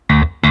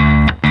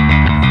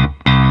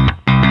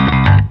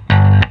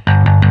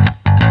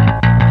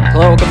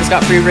welcome to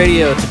Scott Free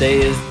Radio.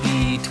 Today is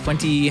the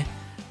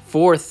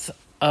 24th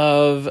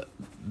of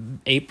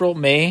April,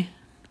 May.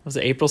 Was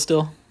it April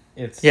still?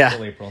 It's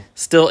still April.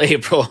 Still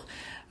April.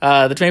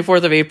 The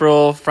 24th of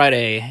April,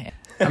 Friday.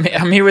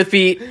 I'm here with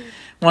Pete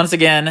once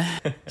again.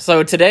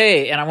 So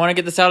today, and I want to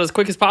get this out as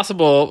quick as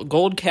possible,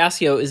 Gold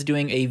Casio is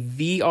doing a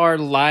VR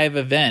live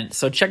event.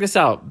 So check this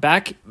out.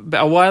 Back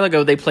a while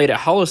ago, they played at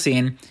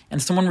Holocene,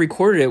 and someone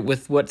recorded it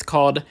with what's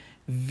called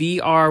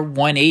VR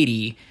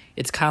 180.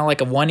 It's kind of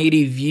like a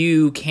 180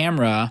 view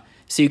camera,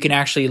 so you can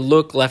actually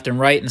look left and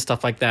right and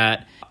stuff like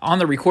that on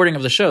the recording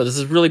of the show. This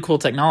is really cool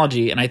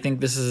technology, and I think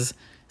this is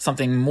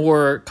something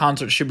more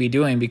concerts should be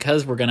doing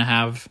because we're going to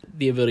have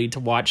the ability to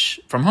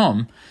watch from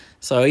home.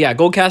 So yeah,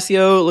 Gold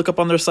Casio, look up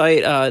on their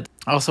site.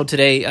 Also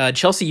today,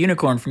 Chelsea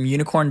Unicorn from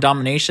Unicorn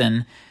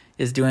Domination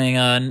is doing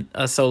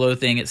a solo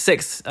thing at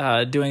 6,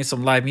 doing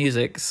some live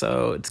music.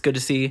 So it's good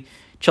to see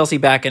Chelsea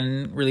back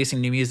and releasing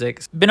new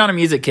music. Been on a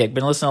music kick.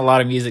 Been listening to a lot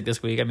of music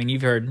this week. I mean,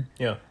 you've heard.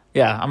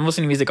 Yeah, I'm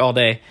listening to music all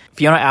day.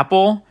 Fiona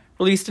Apple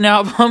released an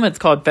album. It's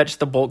called Fetch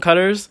the Bolt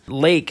Cutters.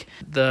 Lake,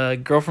 the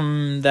girl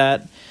from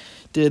that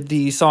did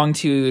the song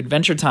to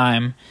Adventure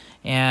Time,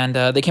 and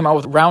they came out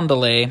with Round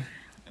Delay,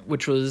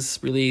 which was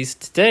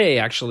released today,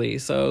 actually.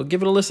 So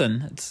give it a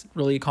listen. It's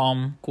really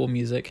calm, cool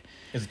music.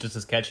 Is it just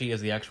as catchy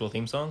as the actual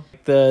theme song?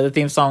 The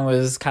theme song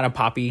was kind of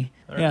poppy.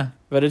 Right. Yeah,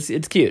 but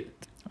it's cute.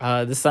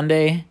 This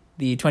Sunday,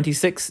 the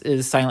 26th,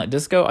 is Silent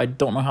Disco. I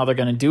don't know how they're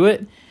going to do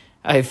it.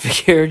 I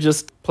figure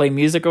just play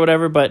music or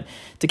whatever, but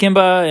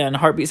Takimba and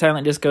Heartbeat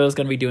Silent Disco is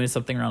going to be doing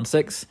something around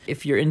 6.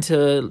 If you're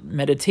into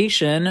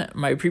meditation,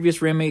 my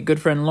previous roommate, good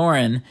friend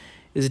Lauren,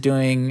 is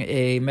doing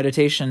a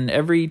meditation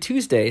every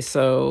Tuesday.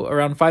 So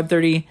around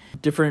 5:30,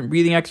 different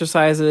breathing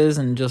exercises,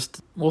 and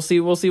just we'll see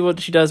what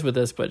she does with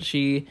this. But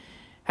she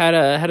had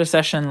a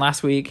session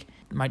last week.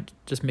 Might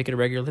just make it a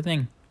regular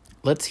thing.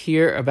 Let's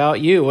hear about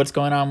you. What's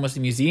going on with the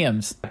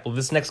museums? Well,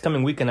 this next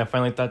coming weekend, I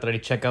finally thought that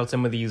I'd check out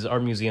some of these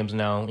art museums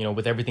now. You know,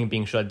 with everything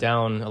being shut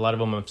down, a lot of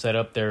them have set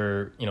up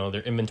their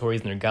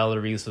inventories and their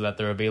galleries so that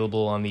they're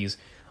available on these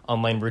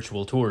online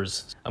virtual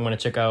tours. I'm going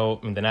to check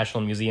out the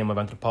National Museum of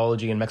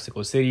Anthropology in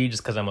Mexico City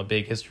just because I'm a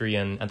big history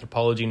and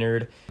anthropology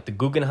nerd. The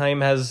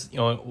Guggenheim has,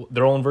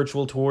 their own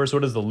virtual tour, so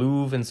does the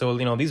Louvre, and so,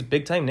 these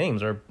big time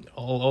names are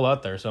all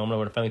out there, so I'm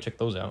going to finally check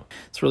those out.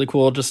 It's really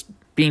cool just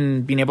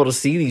being able to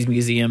see these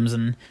museums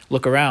and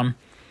look around.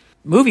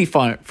 Movie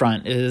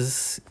Front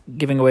is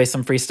giving away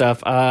some free stuff.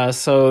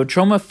 So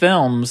Troma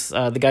Films,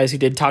 the guys who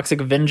did Toxic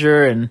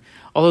Avenger and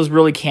all those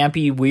really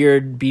campy,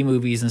 weird B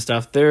movies and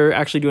stuff, they're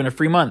actually doing a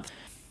free month.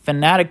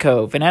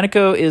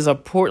 Fanatico is a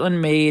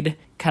Portland-made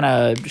kind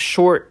of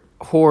short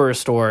horror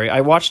story.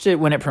 I watched it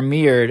when it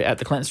premiered at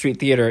the Clinton Street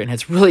Theater, and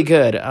it's really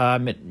good.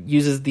 It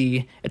uses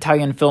the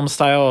Italian film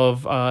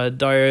style of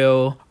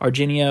Dario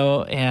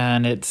Argento,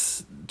 and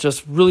it's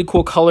just really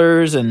cool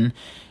colors and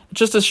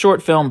just a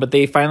short film, but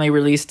they finally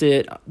released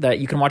it that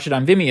you can watch it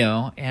on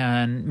Vimeo,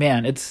 and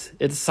man, it's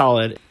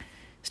solid.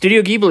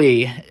 Studio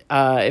Ghibli,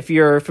 if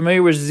you're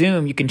familiar with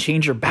Zoom, you can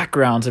change your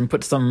backgrounds and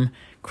put some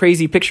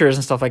crazy pictures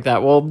and stuff like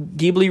that. Well,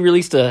 Ghibli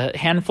released a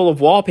handful of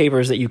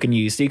wallpapers that you can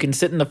use. So you can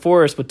sit in the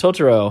forest with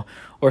Totoro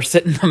or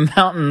sit in the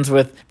mountains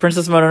with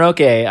Princess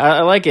Mononoke.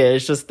 I like it.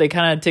 It's just they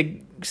kind of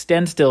take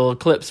standstill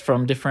clips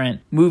from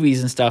different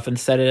movies and stuff and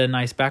set a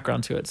nice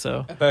background to it.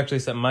 So I've actually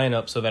set mine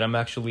up so that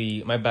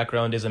my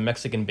background is a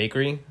Mexican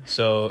bakery.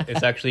 So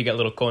it's actually got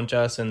little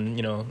conchas and,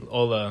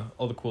 all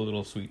the cool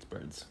little sweets.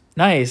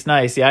 Nice.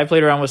 Yeah, I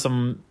played around with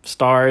some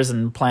stars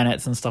and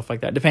planets and stuff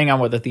like that, depending on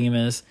what the theme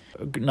is.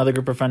 Another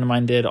group of friends of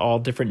mine did all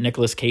different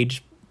Nicolas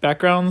Cage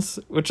backgrounds,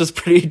 which is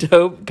pretty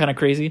dope, kind of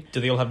crazy. Do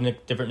they all have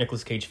different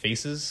Nicolas Cage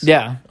faces?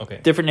 Yeah. Okay.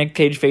 Different Nick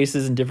Cage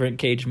faces and different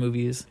Cage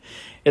movies.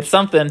 It's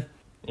something.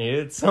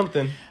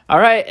 All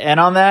right, and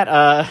on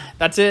that,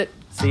 that's it.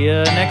 See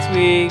you next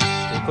week.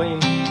 Stay clean.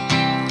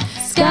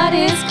 Scott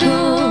is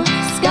cool.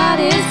 Scott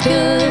is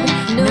good.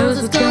 Knows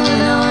what's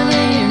going on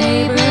in your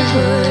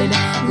neighborhood.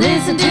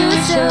 Listen to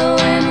a show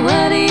and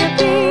what do you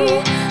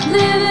be?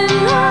 Living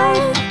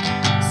life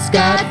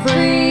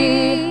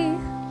scot-free.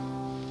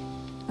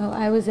 Oh,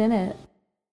 I was in it.